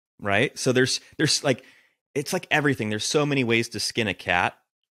right? So there's like, it's like everything. There's so many ways to skin a cat,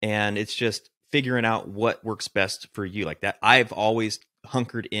 and it's just figuring out what works best for you. Like that, I've always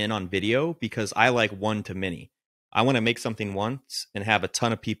hunkered in on video because I like one to many. I want to make something once and have a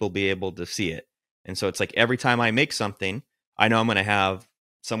ton of people be able to see it. And so it's like every time I make something, I know I'm going to have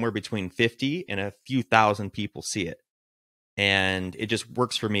somewhere between 50 and a few thousand people see it. And it just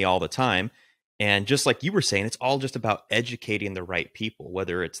works for me all the time. And just like you were saying, it's all just about educating the right people,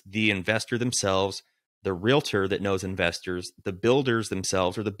 whether it's the investor themselves, the realtor that knows investors, the builders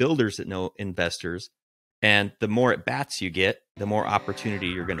themselves, or the builders that know investors. And the more at bats you get, the more opportunity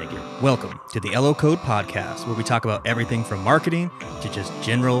you're going to get. Welcome to the LO Code Podcast, where we talk about everything from marketing to just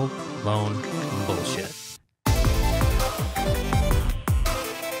general loan bullshit.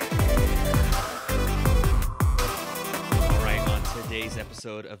 All right, on today's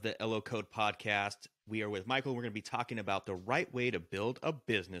episode of the LO Code Podcast, we are with Michael. We're going to be talking about the right way to build a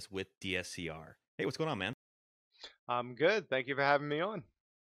business with DSCR. Hey, what's going on, man? I'm good. Thank you for having me on.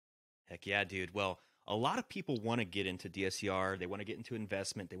 Heck yeah, dude. Well, a lot of people want to get into DSCR. They want to get into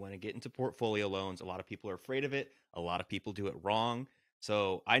investment. They want to get into portfolio loans. A lot of people are afraid of it. A lot of people do it wrong.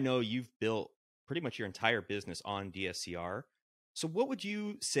 So I know you've built pretty much your entire business on DSCR. So what would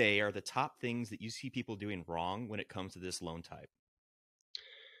you say are the top things that you see people doing wrong when it comes to this loan type?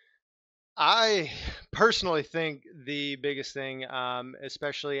 I personally think the biggest thing,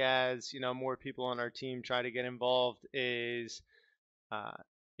 especially as more people on our team try to get involved, is uh,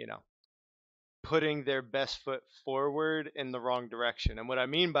 you know putting their best foot forward in the wrong direction. And what I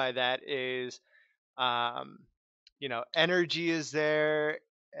mean by that is, um, energy is there,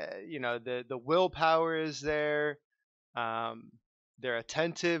 the willpower is there. Um, they're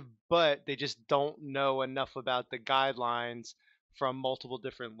attentive, but they just don't know enough about the guidelines from multiple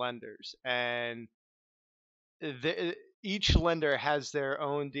different lenders. And each lender has their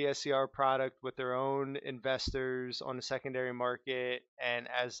own DSCR product with their own investors on the secondary market. And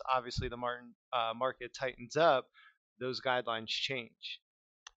as obviously the market tightens up, those guidelines change.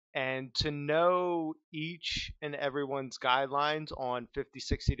 And to know each and everyone's guidelines on 50,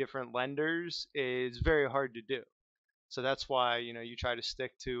 60 different lenders is very hard to do. So that's why you try to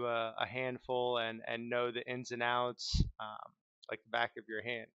stick to a handful and know the ins and outs, like the back of your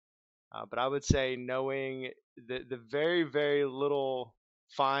hand. But I would say knowing the very, very little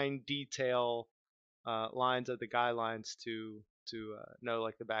fine detail lines of the guidelines to know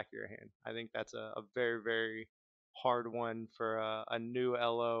like the back of your hand. I think that's a very, very hard one for a new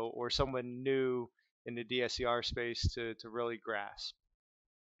LO or someone new in the DSCR space to really grasp.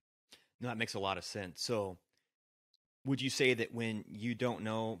 No, that makes a lot of sense. So would you say that when you don't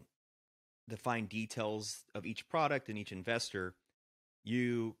know the fine details of each product and each investor,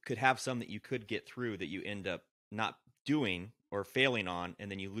 you could have some that you could get through that you end up not doing or failing on, and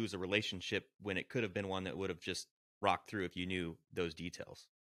then you lose a relationship when it could have been one that would have just rocked through if you knew those details?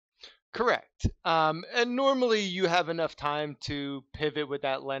 Correct. And normally you have enough time to pivot with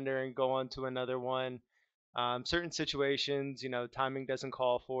that lender and go on to another one. Certain situations, timing doesn't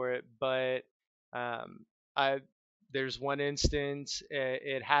call for it, but um, I there's one instance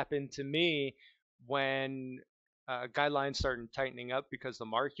it happened to me when guidelines started tightening up because the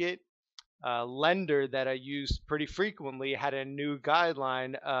market lender that I used pretty frequently had a new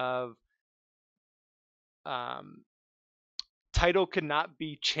guideline of um, title could not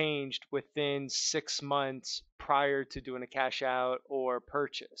be changed within 6 months prior to doing a cash out or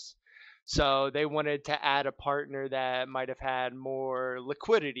purchase. So they wanted to add a partner that might have had more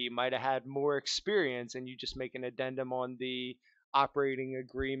liquidity, might have had more experience, and you just make an addendum on the operating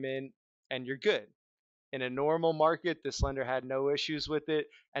agreement and you're good. In a normal market, this lender had no issues with it.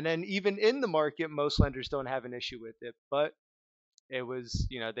 And then even in the market, most lenders don't have an issue with it. But it was,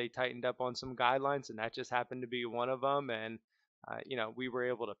 they tightened up on some guidelines, and that just happened to be one of them. And, we were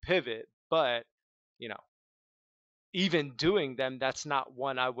able to pivot. But, you know, even doing them, that's not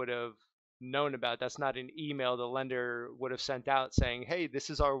one I would have known about. That's not an email the lender would have sent out saying, hey, this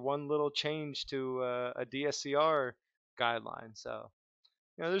is our one little change to a DSCR guideline. So,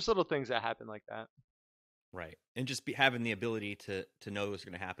 there's little things that happen like that. Right. And just having the ability to know what's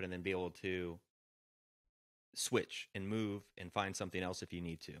going to happen and then be able to switch and move and find something else if you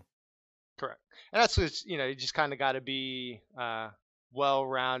need to. Correct. And that's what, you just kind of got to be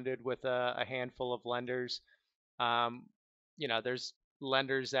well-rounded with a handful of lenders. There's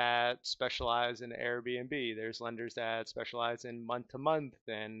lenders that specialize in Airbnb. There's lenders that specialize in month-to-month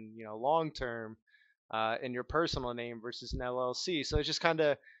and, long-term in your personal name versus an LLC. So it's just kind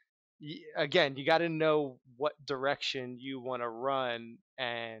of, again, you got to know what direction you want to run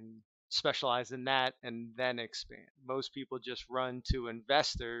and specialize in that and then expand. Most people just run to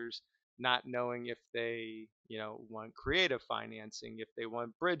investors not knowing if they, want creative financing, if they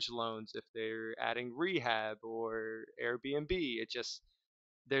want bridge loans, if they're adding rehab or Airbnb. It just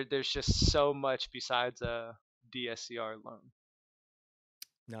there's just so much besides a DSCR loan.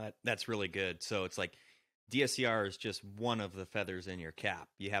 No, that's really good. So it's like DSCR is just one of the feathers in your cap.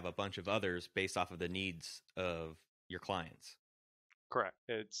 You have a bunch of others based off of the needs of your clients. Correct.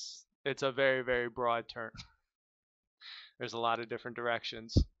 It's a very, very broad term. There's a lot of different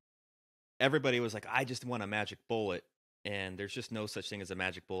directions. Everybody was like, I just want a magic bullet. And there's just no such thing as a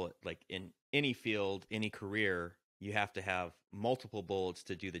magic bullet. Like in any field, any career, you have to have multiple bullets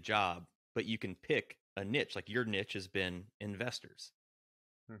to do the job, but you can pick a niche. Like your niche has been investors.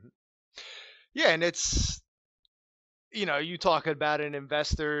 Mm-hmm. Yeah, and it's, you talk about an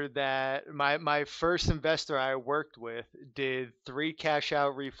investor that my first investor I worked with did 3 cash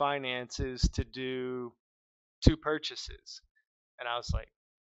out refinances to do 2 purchases. And I was like,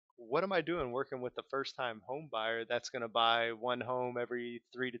 what am I doing working with the first time home buyer that's going to buy one home every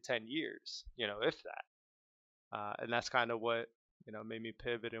 3 to 10 years, if that. And that's kind of what, made me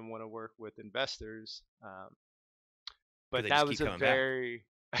pivot and want to work with investors. But They that just keep was a coming back. very,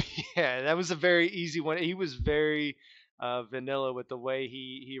 yeah, that was a very easy one. He was very vanilla with the way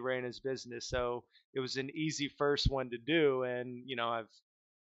he ran his business. So it was an easy first one to do. And, I've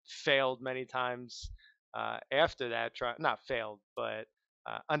failed many times after that. Not failed, but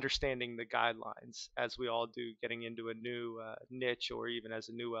understanding the guidelines as we all do, getting into a new niche or even as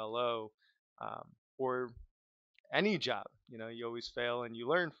a new LO or any job. You always fail and you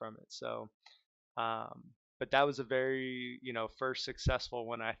learn from it. So, but that was a very, first successful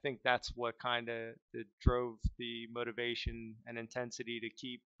one. I think that's what kind of drove the motivation and intensity to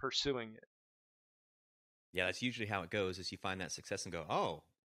keep pursuing it. Yeah, that's usually how it goes is you find that success and go, oh,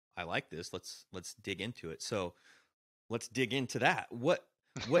 I like this. Let's dig into it. So let's dig into that. What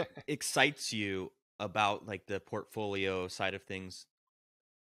excites you about like the portfolio side of things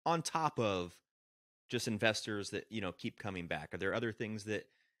on top of just investors that, keep coming back? Are there other things that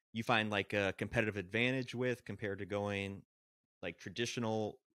you find like a competitive advantage with compared to going like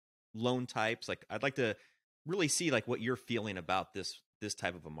traditional loan types? Like I'd like to really see like what you're feeling about this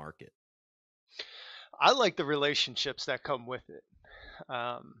type of a market. I like the relationships that come with it.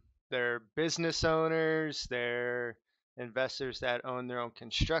 They're business owners, they're investors that own their own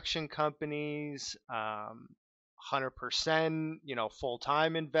construction companies, 100%,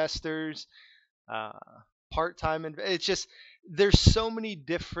 full-time investors, uh, part-time. It's just, there's so many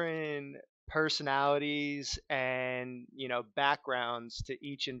different personalities and, backgrounds to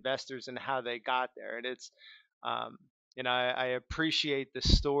each investors and how they got there. And it's, um, I appreciate the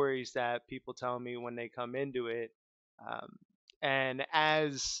stories that people tell me when they come into it. Um, and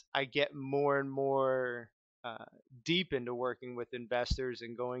as I get more and more uh, deep into working with investors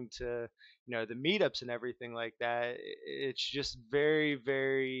and going to, the meetups and everything like that, it's just very,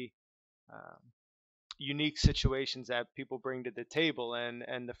 very um, unique situations that people bring to the table.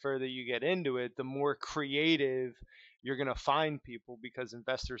 And the further you get into it, the more creative you're going to find people, because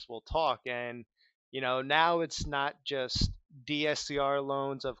investors will talk. And now it's not just DSCR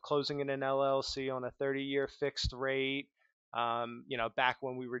loans of closing in an LLC on a 30-year fixed rate. Back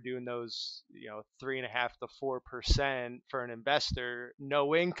when we were doing those, 3.5 to 4% for an investor,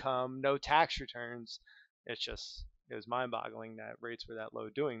 no income, no tax returns. It was mind-boggling that rates were that low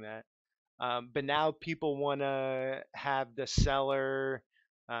doing that. But now people want to have the seller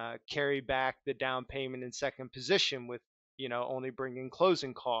carry back the down payment in second position with, only bringing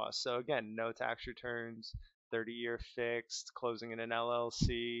closing costs. So again, no tax returns, 30-year fixed, closing in an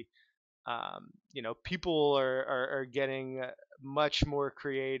LLC. People are getting much more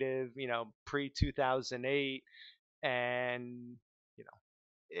creative, pre 2008. And,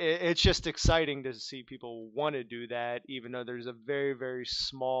 it's just exciting to see people want to do that, even though there's a very, very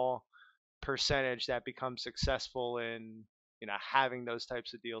small percentage that becomes successful in having those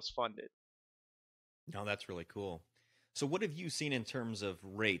types of deals funded. No, that's really cool. So what have you seen in terms of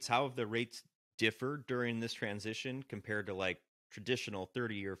rates? How have the rates differed during this transition compared to like traditional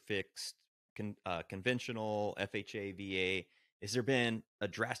 30-year fixed, conventional FHA, VA? Has there been a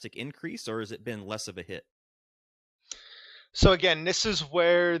drastic increase or has it been less of a hit? So again, this is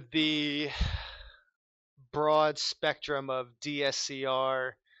where the broad spectrum of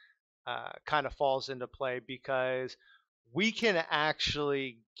DSCR kind of falls into play, because we can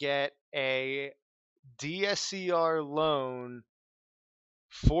actually get a DSCR loan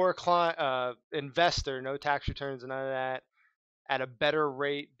for a client, investor, no tax returns and none of that, at a better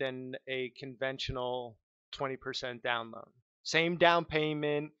rate than a conventional 20% down loan. Same down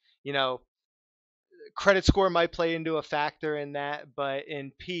payment, you know, credit score might play into a factor in that, but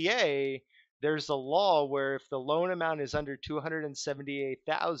in PA, there's a law where if the loan amount is under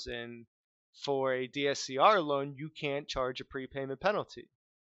 278,000 for a DSCR loan, you can't charge a prepayment penalty.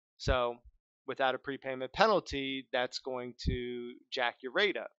 So without a prepayment penalty, that's going to jack your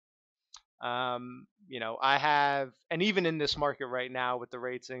rate up. I have, and even in this market right now with the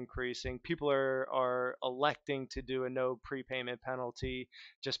rates increasing, people are electing to do a no prepayment penalty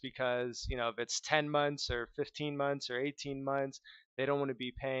just because, if it's 10 months or 15 months or 18 months, they don't want to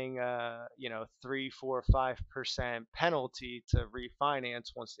be paying 3, 4, 5% penalty to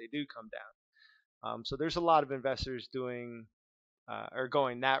refinance once they do come down. So there's a lot of investors doing or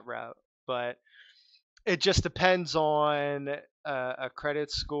going that route, but it just depends on a credit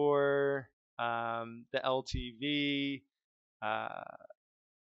score, the LTV, uh,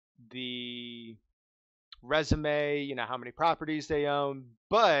 the resume, how many properties they own.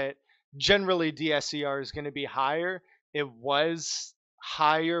 But generally, DSCR is going to be higher. It was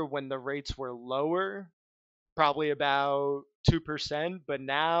higher when the rates were lower, probably about 2%. But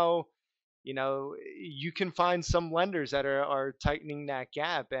now, you can find some lenders that are tightening that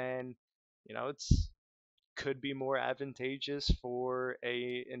gap. And, it's could be more advantageous for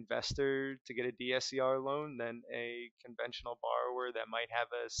a investor to get a DSCR loan than a conventional borrower that might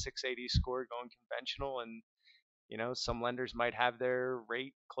have a 680 score going conventional, and some lenders might have their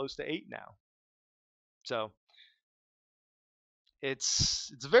rate close to 8 now. So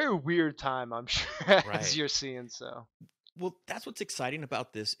it's a very weird time, I'm sure, as Right. you're seeing. So Well, that's what's exciting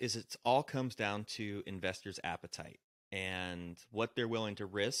about this is it all comes down to investors' appetite and what they're willing to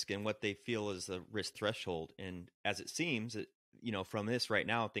risk and what they feel is the risk threshold. And as it seems, from this right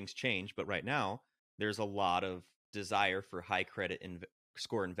now, things change. But right now, there's a lot of desire for high credit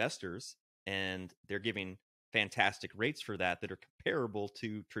score investors, and they're giving fantastic rates for that are comparable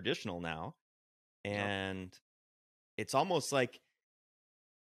to traditional now. yep. And it's almost like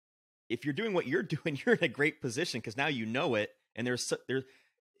if you're doing what you're doing, you're in a great position because now you know it, and there's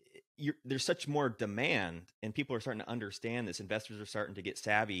such more demand, and people are starting to understand this. Investors are starting to get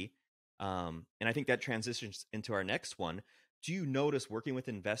savvy, and I think that transitions into our next one. Do you notice working with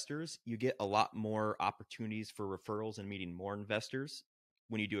investors, you get a lot more opportunities for referrals and meeting more investors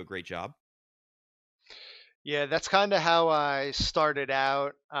when you do a great job? Yeah, that's kind of how I started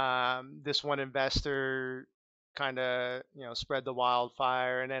out. This one investor kind of, spread the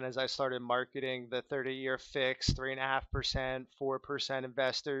wildfire. And then as I started marketing the 30-year fix, 3.5%, 4%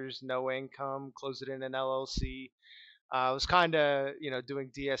 investors, no income, close it in an LLC. I was kind of, doing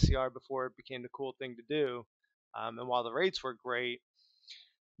DSCR before it became the cool thing to do. And while the rates were great,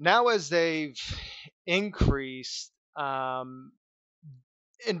 now as they've increased,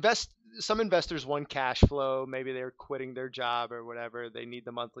 invest some investors want cash flow. Maybe they're quitting their job or whatever. They need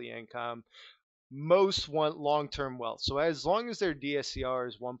the monthly income. Most want long-term wealth. So as long as their DSCR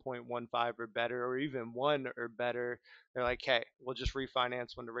is 1.15 or better, or even 1 or better, they're like, hey, we'll just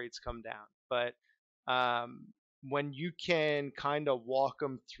refinance when the rates come down. But when you can kind of walk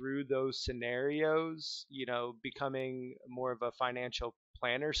them through those scenarios, becoming more of a financial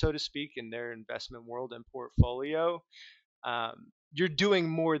planner, so to speak, in their investment world and portfolio, you're doing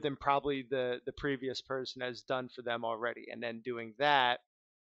more than probably the previous person has done for them already. And then doing that,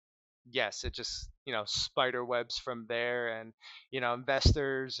 yes, it just, spider webs from there. And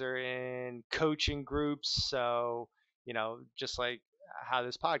investors are in coaching groups. So just like how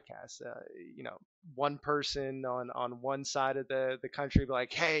this podcast, one person on one side of the country be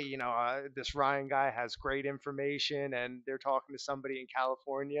like, hey, this Ryan guy has great information, and they're talking to somebody in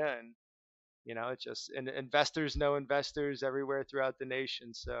California. And it's just, and investors know investors everywhere throughout the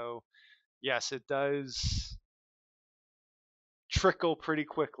nation. So yes, it does trickle pretty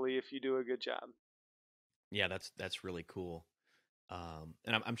quickly if you do a good job. Yeah, that's really cool.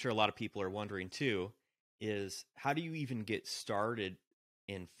 And I'm sure a lot of people are wondering too, is how do you even get started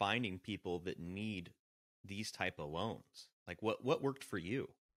in finding people that need these type of loans? Like what worked for you?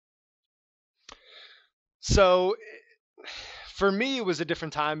 So for me, it was a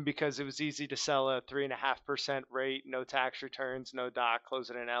different time because it was easy to sell a 3.5% rate, no tax returns, no doc, close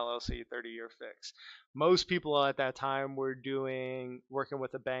it in LLC, 30-year fix. Most people at that time were working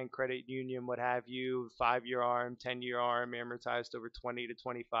with a bank, credit union, what have you, 5-year ARM, 10-year ARM, amortized over 20 to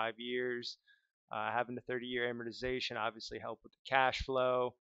 25 years. Having the 30-year amortization obviously helped with the cash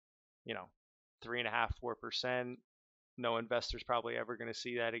flow. You know, 3.5, 4%. No investor's probably ever going to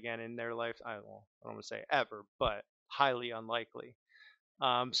see that again in their life. I don't want to say ever, but highly unlikely.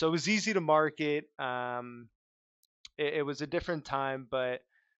 So it was easy to market. It was a different time, but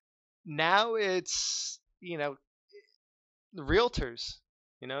now it's, realtors.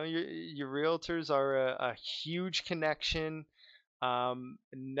 Your realtors are a huge connection.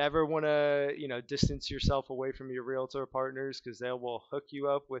 Never want to, distance yourself away from your realtor partners because they will hook you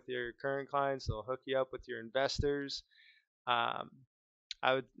up with your current clients. They'll hook you up with your investors. Um,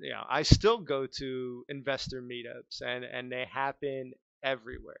 I still go to investor meetups, and they happen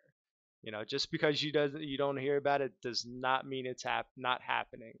everywhere. Just because you don't hear about it does not mean it's not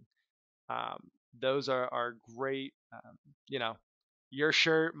happening. Those are great. You know, your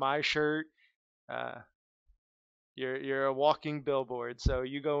shirt, my shirt. Uh, you're a walking billboard. So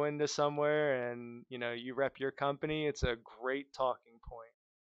you go into somewhere and you rep your company. It's a great talking point.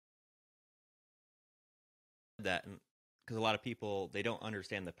 That because a lot of people, they don't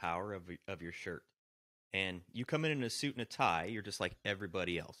understand the power of your shirt. And you come in a suit and a tie, you're just like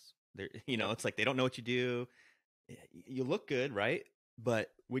everybody else. Yep. It's like they don't know what you do. You look good, right?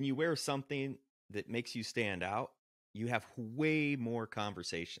 But when you wear something that makes you stand out, you have way more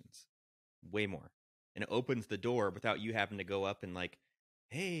conversations, way more. And it opens the door without you having to go up and like,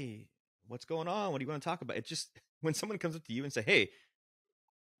 hey, what's going on? What do you want to talk about? It just, when someone comes up to you and say, hey,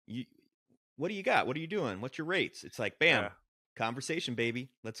 you, what do you got? What are you doing? What's your rates? It's like, bam, Yeah. conversation, baby.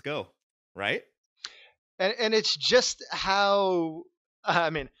 Let's go. Right? And it's just how, I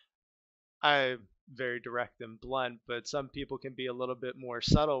mean, I'm very direct and blunt, but some people can be a little bit more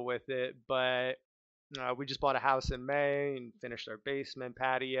subtle with it. But we just bought a house in May and finished our basement,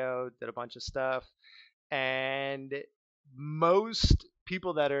 patio, did a bunch of stuff. And most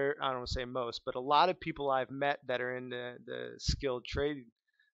people that are, I don't want to say most, but a lot of people I've met that are in the skilled trade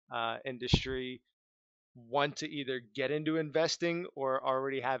industry want to either get into investing or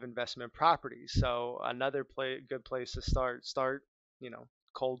already have investment properties. So another good place to start,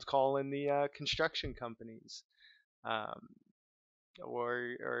 cold calling the construction companies, um,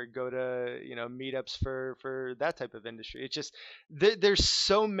 or go to meetups for that type of industry. It's just there's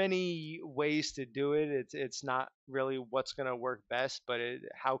so many ways to do it. It's not really what's going to work best, but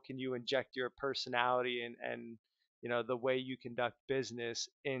how can you inject your personality and the way you conduct business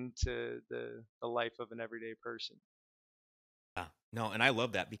into the life of an everyday person. Yeah. No, and I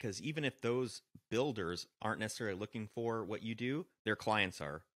love that because even if those builders aren't necessarily looking for what you do, their clients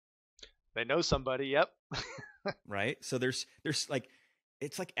are, They know somebody. Yep. right? So there's like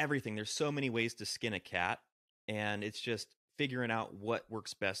it's like everything. There's so many ways to skin a cat, and it's just figuring out what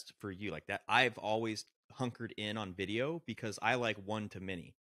works best for you. Like that, I've always hunkered in on video because I like one to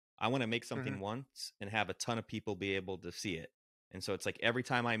many. I want to make something Hmm. once and have a ton of people be able to see it. And so it's like every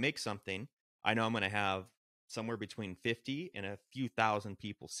time I make something, I know I'm going to have somewhere between 50 and a few thousand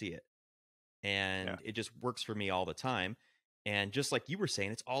people see it. Yeah. And it just works for me all the time. And just like you were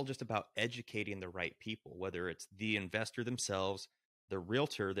saying, it's all just about educating the right people, whether it's the investor themselves, the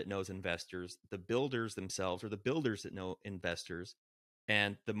realtor that knows investors, the builders themselves, or the builders that know investors.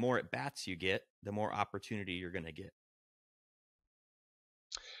 And the more at bats you get, the more opportunity you're going to get.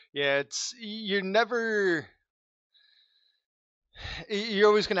 Yeah. You're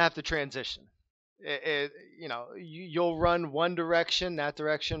always going to have to transition. You'll run one direction, that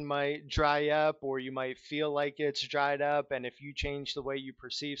direction might dry up, or you might feel like it's dried up. And if you change the way you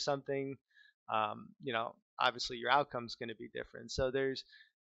perceive something, obviously your outcome's going to be different. So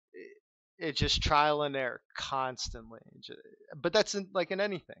it's just trial and error constantly. But that's like in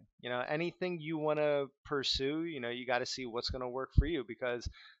anything, anything you want to pursue, you got to see what's going to work for you, because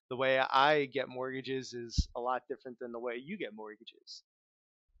the way I get mortgages is a lot different than the way you get mortgages.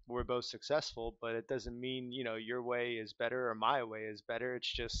 We're both successful, but it doesn't mean your way is better or my way is better.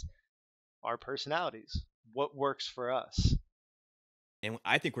 It's just our personalities, what works for us. And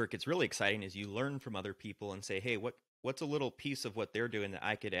I think where it gets really exciting is you learn from other people and say, hey, what's a little piece of what they're doing that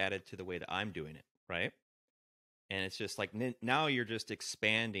I could add it to the way that I'm doing it, right? And it's just like now you're just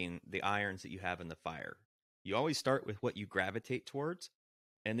expanding the irons that you have in the fire. You always start with what you gravitate towards,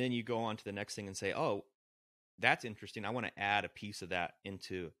 and then you go on to the next thing and say, oh, that's interesting. I want to add a piece of that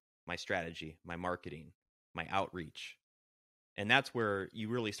into my strategy, my marketing, my outreach. And that's where you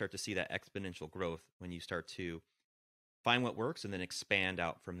really start to see that exponential growth when you start to find what works and then expand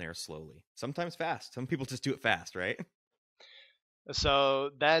out from there slowly. Sometimes fast. Some people just do it fast, right? So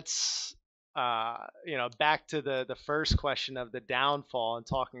that's back to the first question of the downfall and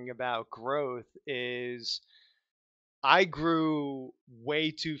talking about growth is I grew way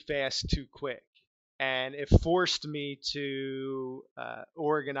too fast too quick, and it forced me to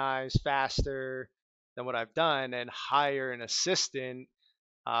organize faster than what I've done and hire an assistant,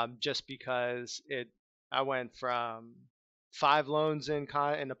 just because I went from 5 loans in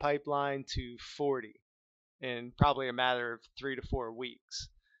the pipeline to 40 in probably a matter of 3 to 4 weeks.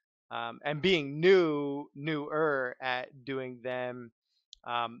 And being newer at doing them,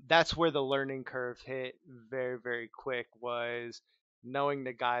 That's where the learning curve hit very, very quick, was knowing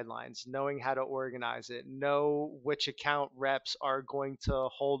the guidelines, knowing how to organize it, know which account reps are going to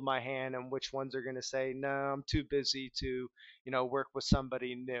hold my hand and which ones are going to say, no, I'm too busy to, work with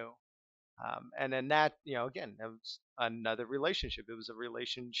somebody new. And then that, again, that was another relationship. It was a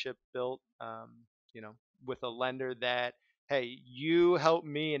relationship built, you know, with a lender that, hey, you help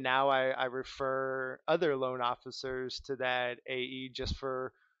me, and now I refer other loan officers to that AE just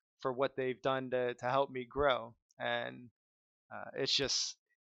for what they've done to help me grow. And it's just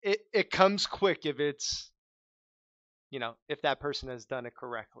it comes quick if it's if that person has done it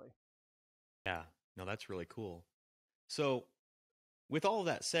correctly. Yeah. No, that's really cool. So, with all of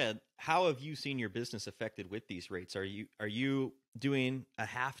that said, how have you seen your business affected with these rates? Are you doing a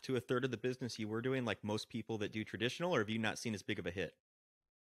half to a third of the business you were doing like most people that do traditional, or have you not seen as big of a hit?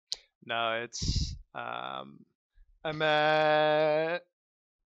 No, it's I'm at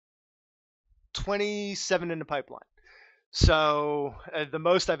 27 in the pipeline. So the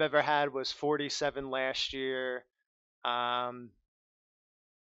most I've ever had was 47 last year. Um,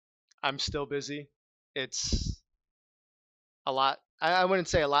 I'm still busy. It's a lot. I wouldn't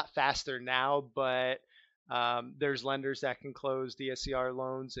say a lot faster now, but there's lenders that can close DSCR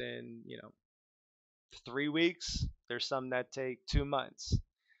loans in 3 weeks. There's some that take 2 months.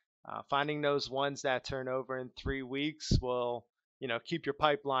 Finding those ones that turn over in 3 weeks will keep your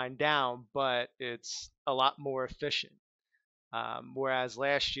pipeline down, but it's a lot more efficient. Whereas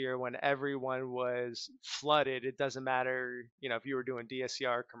last year, when everyone was flooded, it doesn't matter, if you were doing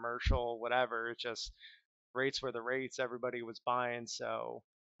DSCR, commercial, whatever. It just rates were the rates. Everybody was buying, so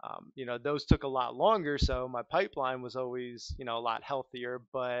those took a lot longer. So my pipeline was always, a lot healthier.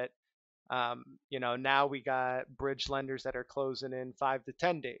 But now we got bridge lenders that are closing in 5 to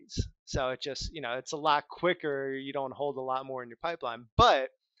 10 days. So it just, it's a lot quicker. You don't hold a lot more in your pipeline. But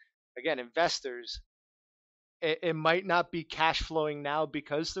again, investors, it might not be cash flowing now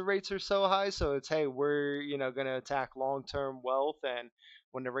because the rates are so high. So it's, hey, we're going to attack long term wealth, and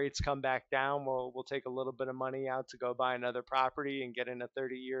when the rates come back down, we'll take a little bit of money out to go buy another property and get in a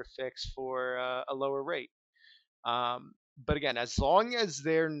 30-year fix for a lower rate. But again, as long as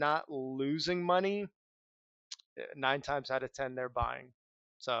they're not losing money, 9 times out of 10 they're buying.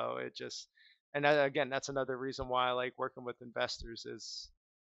 So it just, and that, again, that's another reason why I like working with investors, is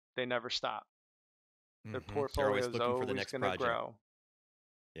they never stop. Their They're portfolio always is looking for the always next going to project. grow.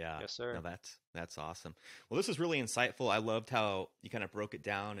 Yeah. Yes, No, sir. that's awesome. Well, this was really insightful. I loved how you kind of broke it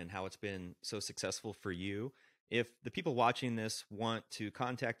down and how it's been so successful for you. If the people watching this want to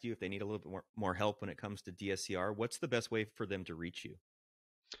contact you, if they need a little bit more help when it comes to DSCR, what's the best way for them to reach you?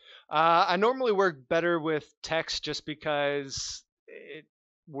 I normally work better with text, just because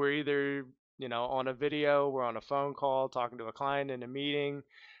we're either on a video, we're on a phone call, talking to a client in a meeting.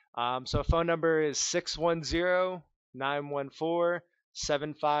 So phone number is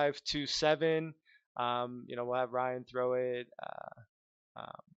 610-914-7527. We'll have Ryan throw it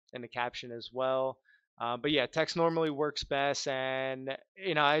in the caption as well. But yeah, text normally works best. And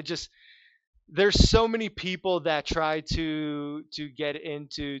I just, there's so many people that try to get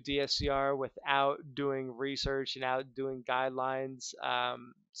into DSCR without doing research and out doing guidelines.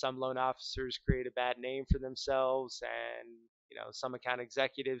 Some loan officers create a bad name for themselves, and some account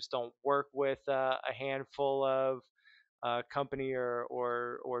executives don't work with a handful of company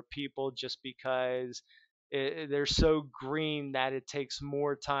or people, just because they're so green that it takes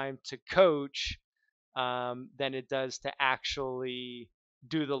more time to coach than it does to actually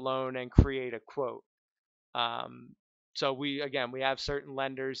do the loan and create a quote. Um, so we have certain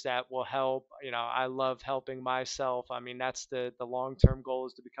lenders that will help. I love helping myself. I mean, that's the long term goal,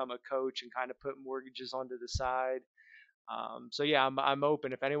 is to become a coach and kind of put mortgages onto the side. So yeah, I'm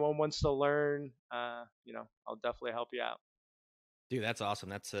open. If anyone wants to learn, I'll definitely help you out. Dude, that's awesome.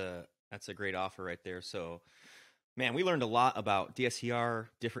 That's a great offer right there. So, man, we learned a lot about DSCR,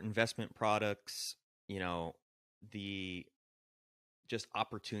 different investment products, you know, the just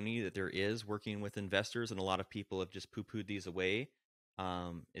opportunity that there is working with investors, and a lot of people have just poo-pooed these away.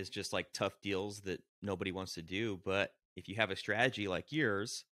 Is just like tough deals that nobody wants to do. But if you have a strategy like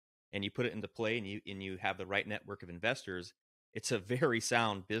yours and you put it into play, and you have the right network of investors, it's a very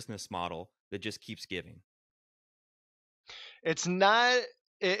sound business model that just keeps giving. It's not.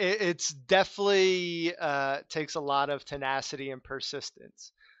 It's definitely takes a lot of tenacity and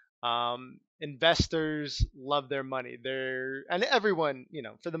persistence. Investors love their money. And everyone,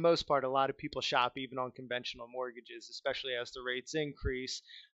 for the most part, a lot of people shop even on conventional mortgages, especially as the rates increase.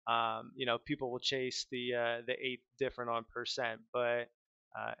 People will chase the eighth different on percent, but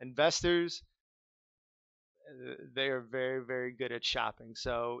investors, they are very, very good at shopping.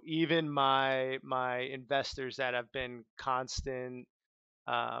 So even my investors that have been constant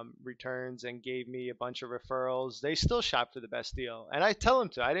returns and gave me a bunch of referrals, they still shop for the best deal. And I tell them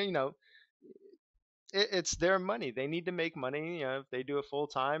to. I didn't, it's their money. They need to make money. If they do it full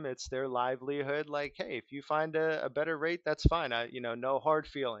time, it's their livelihood. Like, hey, if you find a better rate, that's fine. No hard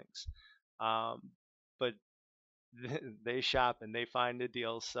feelings. Um, but they shop and they find the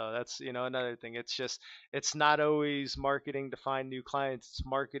deals. So that's another thing. It's not always marketing to find new clients. It's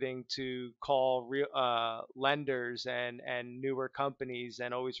marketing to call real lenders and newer companies,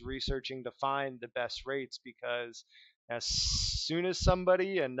 and always researching to find the best rates, because as soon as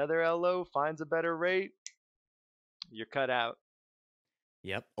another LO finds a better rate, you're cut out.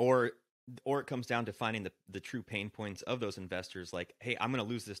 Yep. Or it comes down to finding the true pain points of those investors. Like, hey, I'm going to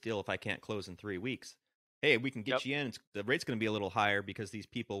lose this deal if I can't close in 3 weeks. Hey, we can Yep. get you in. The rate's going to be a little higher because these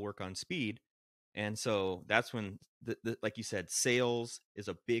people work on speed. And so that's when, like you said, sales is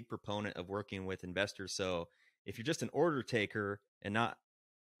a big proponent of working with investors. So if you're just an order taker and not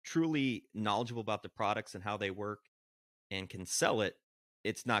truly knowledgeable about the products and how they work and can sell it,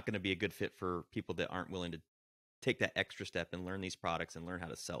 it's not going to be a good fit for people that aren't willing to take that extra step and learn these products and learn how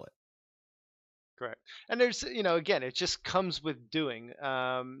to sell it. Correct. And there's, again, it just comes with doing.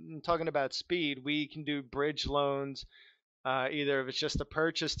 Talking about speed, we can do bridge loans. Either if it's just a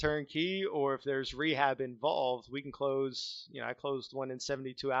purchase turnkey, or if there's rehab involved, we can close. I closed one in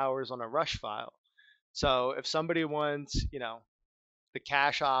 72 hours on a rush file. So if somebody wants, the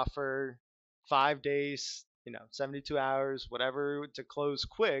cash offer, 5 days, 72 hours, whatever, to close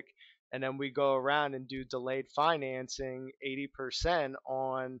quick, and then we go around and do delayed financing 80%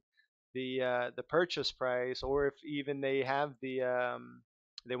 on the purchase price, or if even they have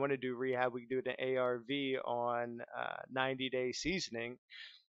they want to do rehab, we can do an ARV on 90-day seasoning.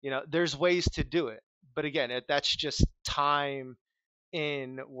 There's ways to do it, but again, that's just time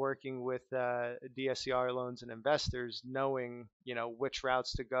in working with DSCR loans and investors, knowing which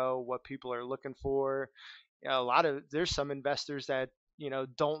routes to go, what people are looking for. There's some investors that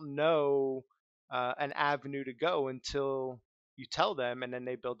don't know an avenue to go until you tell them, and then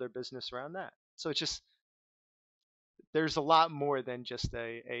they build their business around that. So it's just, there's a lot more than just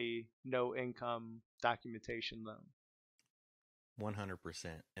a no income documentation loan. 100%.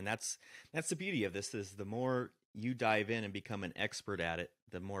 And that's the beauty of this, is the more you dive in and become an expert at it,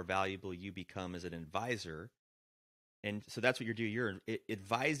 the more valuable you become as an advisor. And so that's what you're doing. You're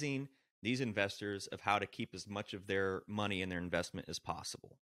advising these investors of how to keep as much of their money in their investment as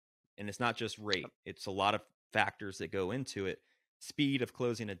possible. And it's not just rate. It's a lot of factors that go into it. Speed of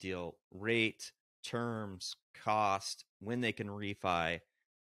closing a deal, rate, terms, cost, when they can refi.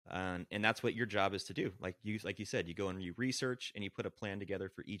 And that's what your job is to do. Like you said, you go and you research and you put a plan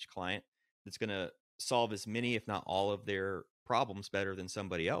together for each client that's going to solve as many, if not all, of their problems better than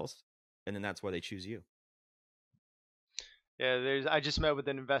somebody else. And then that's why they choose you. Yeah, I just met with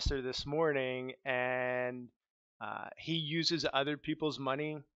an investor this morning, and he uses other people's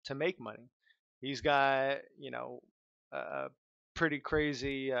money to make money. He's got, a pretty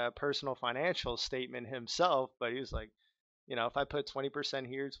crazy personal financial statement himself, but he was like, if I put 20%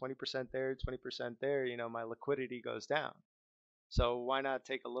 here, 20% there, 20% there, my liquidity goes down. So why not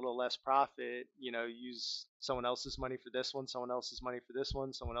take a little less profit, use someone else's money for this one, someone else's money for this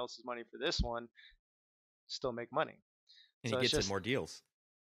one, someone else's money for this one, still make money. And he So it's gets in just more deals.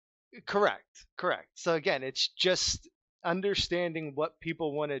 correct, correct. So again, it's just understanding what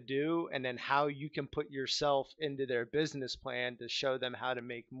people want to do, and then how you can put yourself into their business plan to show them how to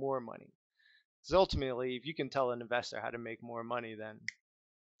make more money. Because ultimately, if you can tell an investor how to make more money, then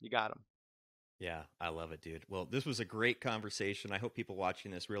you got them. Yeah, I love it, dude. Well, this was a great conversation. I hope people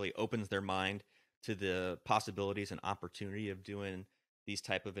watching this really opens their mind to the possibilities and opportunity of doing these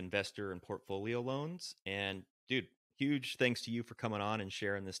type of investor and portfolio loans. And dude, huge thanks to you for coming on and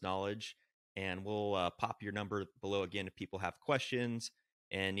sharing this knowledge. And we'll pop your number below again if people have questions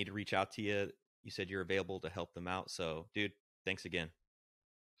and need to reach out to you. You said you're available to help them out. So, dude, thanks again.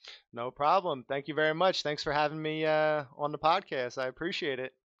 No problem. Thank you very much. Thanks for having me on the podcast. I appreciate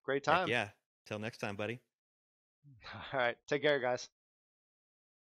it. Great Heck time. yeah. Till next time, buddy. All right. Take care, guys.